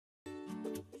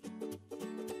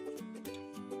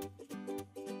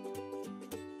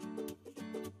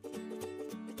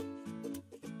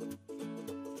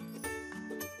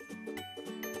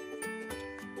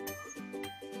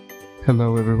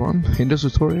Hello everyone, in this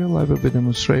tutorial I will be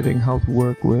demonstrating how to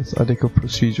work with ADeko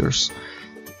procedures.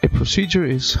 A procedure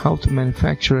is how to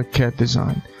manufacture a CAD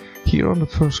design. Here on the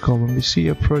first column we see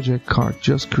a project card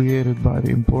just created by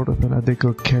the import of an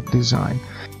ADeko CAD design.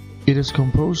 It is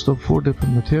composed of 4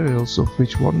 different materials, of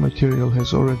which one material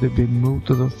has already been moved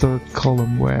to the third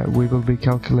column where we will be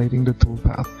calculating the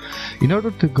toolpath. In order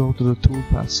to go to the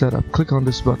toolpath setup, click on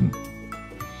this button.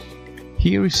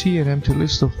 Here we see an empty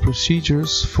list of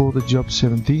procedures for the job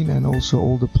 17 and also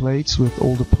all the plates with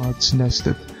all the parts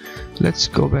nested. Let's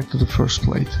go back to the first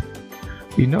plate.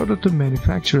 In order to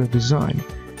manufacture a design,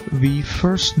 we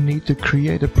first need to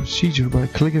create a procedure by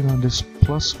clicking on this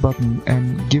plus button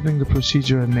and giving the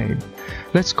procedure a name.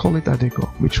 Let's call it ADeko,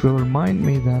 which will remind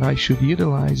me that I should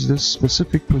utilize this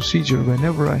specific procedure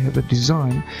whenever I have a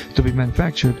design to be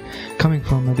manufactured coming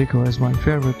from ADeko as my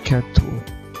favorite CAD tool.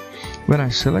 When I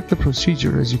select the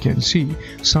procedure, as you can see,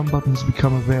 some buttons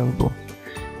become available.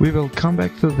 We will come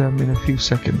back to them in a few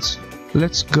seconds.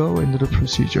 Let's go into the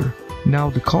procedure. Now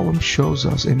the column shows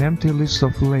us an empty list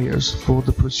of layers for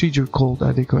the procedure called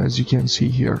ADeko, as you can see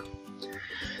here.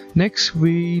 Next,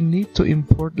 we need to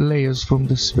import layers from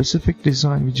the specific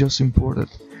design we just imported.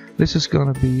 This is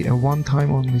gonna be a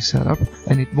one-time only setup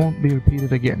and it won't be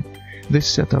repeated again. This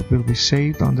setup will be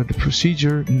saved under the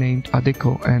procedure named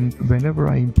ADeko, and whenever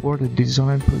I import a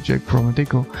design project from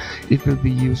ADeko, it will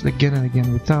be used again and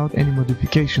again without any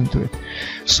modification to it,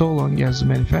 so long as the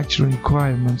manufacturing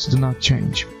requirements do not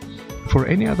change. For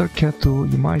any other CAD tool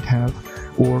you might have,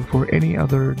 or for any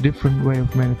other different way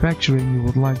of manufacturing you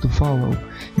would like to follow,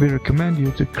 we recommend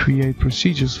you to create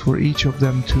procedures for each of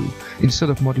them too, instead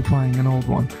of modifying an old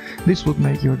one. This would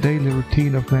make your daily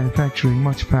routine of manufacturing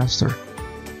much faster.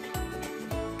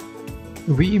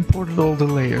 We imported all the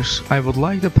layers. I would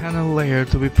like the panel layer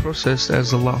to be processed as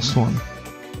the last one.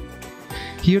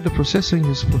 Here the processing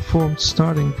is performed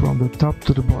starting from the top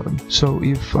to the bottom. So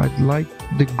if I'd like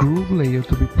the groove layer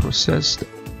to be processed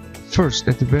first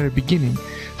at the very beginning,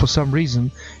 for some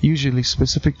reason, usually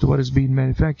specific to what is being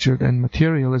manufactured and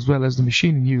material as well as the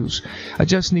machine use, I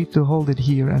just need to hold it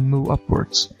here and move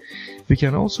upwards. We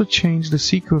can also change the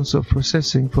sequence of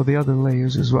processing for the other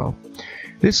layers as well.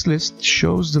 This list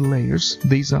shows the layers.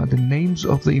 These are the names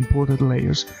of the imported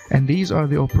layers, and these are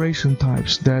the operation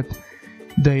types that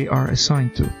they are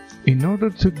assigned to. In order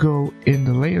to go in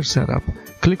the layer setup,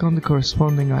 click on the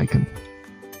corresponding icon.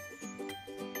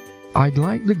 I'd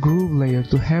like the groove layer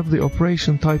to have the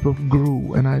operation type of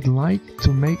groove, and I'd like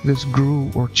to make this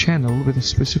groove or channel with a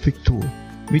specific tool,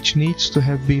 which needs to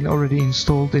have been already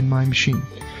installed in my machine.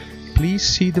 Please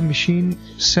see the machine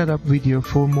setup video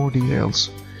for more details.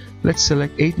 Let's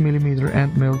select 8mm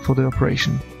end mill for the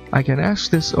operation. I can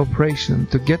ask this operation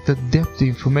to get the depth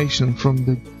information from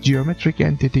the geometric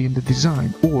entity in the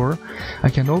design, or I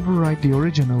can overwrite the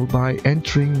original by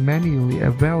entering manually a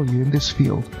value in this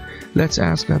field. Let's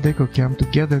ask adekoCAM to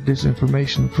gather this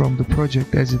information from the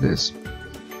project as it is.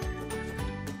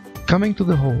 Coming to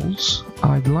the holes,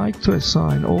 I'd like to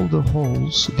assign all the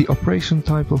holes the operation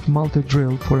type of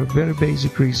multi-drill for a very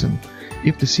basic reason.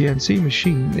 If the CNC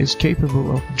machine is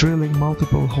capable of drilling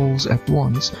multiple holes at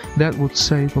once, that would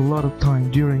save a lot of time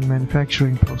during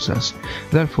manufacturing process.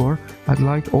 Therefore, I'd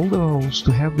like all the holes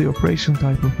to have the operation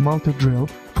type of multi-drill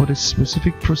for this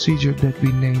specific procedure that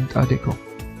we named ADeko.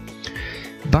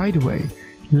 By the way,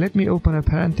 let me open a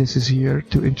parenthesis here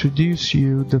to introduce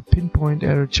you the pinpoint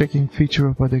error checking feature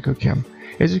of adekoCAM.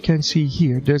 As you can see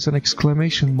here, there's an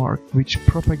exclamation mark which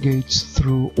propagates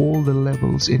through all the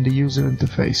levels in the user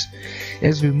interface.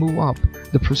 As we move up,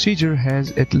 the procedure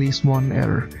has at least one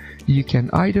error. You can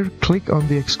either click on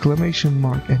the exclamation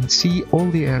mark and see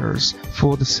all the errors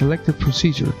for the selected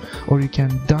procedure, or you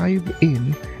can dive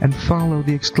in and follow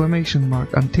the exclamation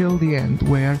mark until the end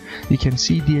where you can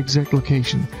see the exact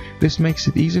location. This makes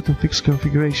it easy to fix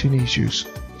configuration issues.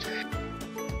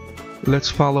 Let's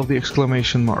follow the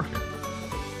exclamation mark.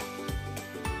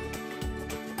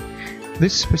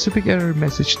 This specific error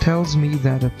message tells me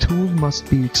that a tool must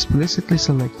be explicitly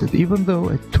selected. Even though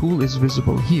a tool is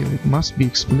visible here, it must be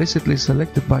explicitly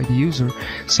selected by the user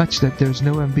such that there is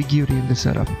no ambiguity in the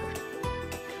setup.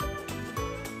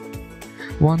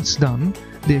 Once done,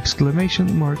 the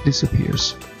exclamation mark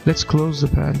disappears. Let's close the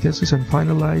parenthesis and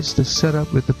finalize the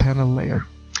setup with the panel layer.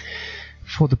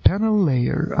 For the panel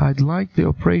layer, I'd like the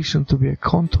operation to be a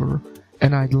contour,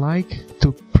 and I'd like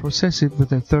to process it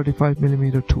with a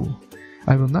 35mm tool.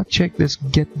 I will not check this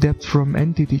Get Depth from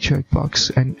Entity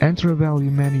checkbox and enter a value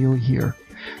manually here.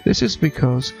 This is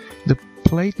because the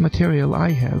plate material I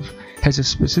have has a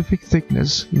specific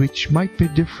thickness which might be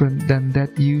different than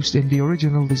that used in the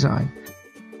original design.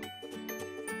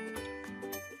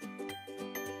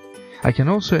 I can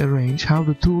also arrange how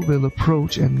the tool will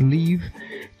approach and leave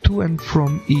to and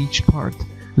from each part.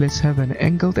 Let's have an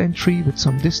angled entry with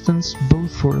some distance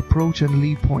both for approach and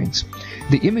leave points.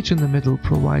 The image in the middle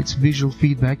provides visual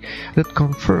feedback that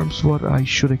confirms what I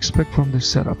should expect from this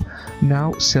setup.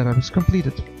 Now setup is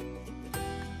completed.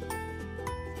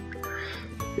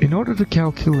 In order to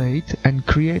calculate and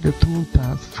create a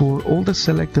toolpath for all the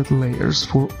selected layers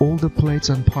for all the plates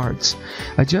and parts,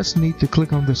 I just need to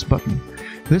click on this button.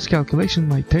 This calculation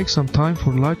might take some time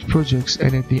for large projects,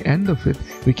 and at the end of it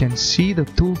we can see the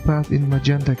toolpath in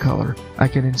magenta color. I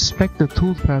can inspect the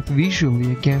toolpath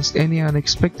visually against any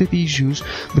unexpected issues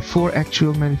before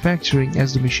actual manufacturing,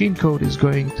 as the machine code is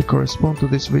going to correspond to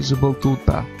this visible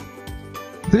toolpath.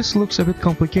 This looks a bit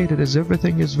complicated as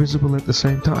everything is visible at the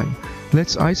same time.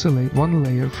 Let's isolate one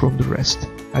layer from the rest.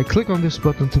 I click on this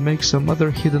button to make some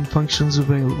other hidden functions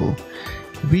available.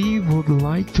 We would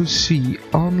like to see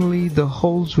only the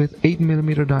holes with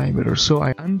 8mm diameter, so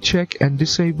I uncheck and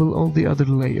disable all the other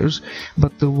layers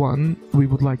but the one we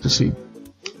would like to see.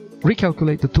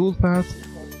 Recalculate the toolpath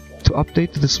to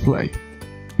update the display.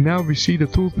 Now we see the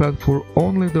toolpath for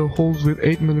only the holes with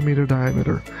 8mm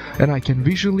diameter, and I can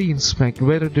visually inspect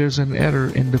whether there's an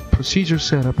error in the procedure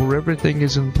setup or everything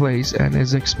is in place and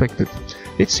as expected.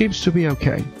 It seems to be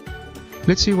okay.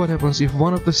 Let's see what happens if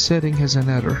one of the settings has an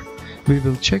error. We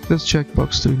will check this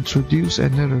checkbox to introduce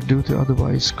an error due to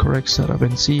otherwise correct setup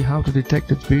and see how to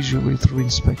detect it visually through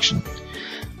inspection.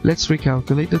 Let's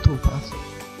recalculate the toolpath.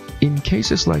 In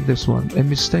cases like this one, a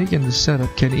mistake in the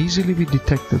setup can easily be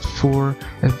detected for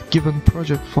a given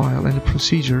project file and a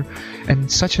procedure,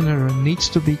 and such an error needs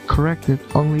to be corrected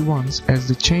only once, as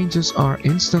the changes are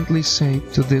instantly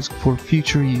saved to disk for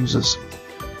future uses.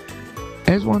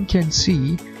 As one can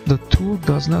see, the tool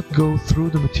does not go through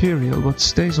the material but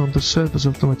stays on the surface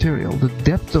of the material. The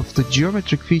depth of the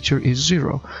geometric feature is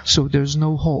 0, so there's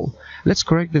no hole. Let's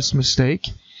correct this mistake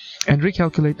and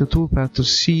recalculate the toolpath to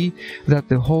see that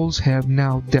the holes have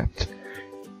now depth.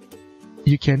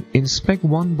 You can inspect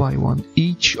one by one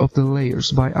each of the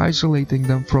layers by isolating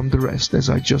them from the rest, as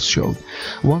I just showed.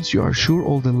 Once you are sure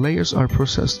all the layers are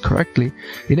processed correctly,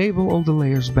 enable all the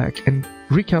layers back and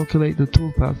recalculate the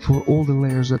toolpath for all the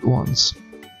layers at once.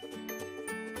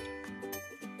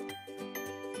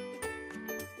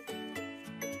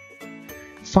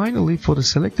 Finally, for the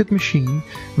selected machine,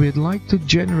 we'd like to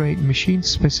generate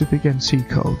machine-specific NC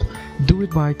code. Do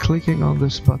it by clicking on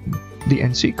this button. The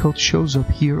NC code shows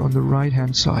up here on the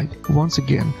right-hand side. Once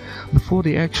again, before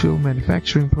the actual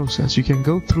manufacturing process, you can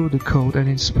go through the code and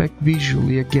inspect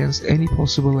visually against any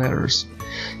possible errors.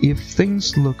 If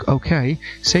things look okay,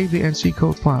 save the NC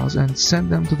code files and send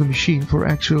them to the machine for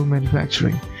actual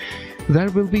manufacturing. There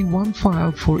will be one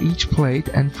file for each plate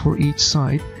and for each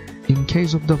side, in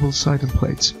case of double-sided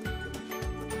plates.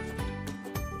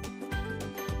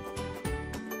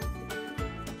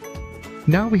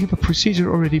 Now we have a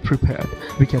procedure already prepared.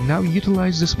 We can now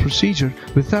utilize this procedure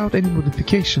without any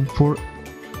modification for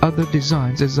other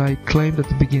designs, as I claimed at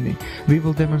the beginning. We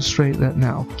will demonstrate that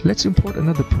now. Let's import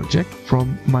another project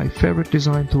from my favorite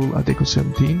design tool, ADeko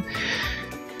 17.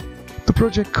 The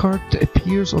project card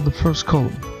appears on the first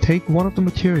column. Take one of the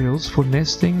materials for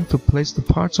nesting to place the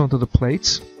parts onto the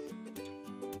plates.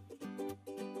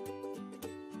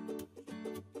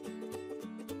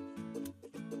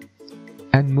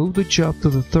 And move the job to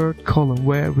the third column,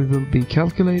 where we will be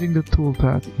calculating the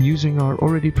toolpath using our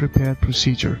already prepared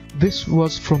procedure. This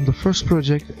was from the first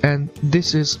project and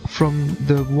this is from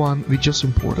the one we just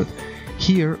imported.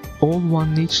 Here, all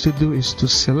one needs to do is to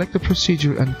select the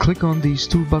procedure and click on these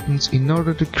two buttons in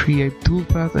order to create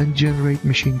toolpath and generate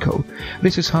machine code.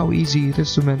 This is how easy it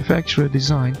is to manufacture a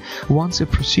design once a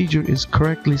procedure is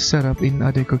correctly set up in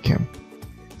adekoCAM.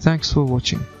 Thanks for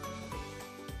watching.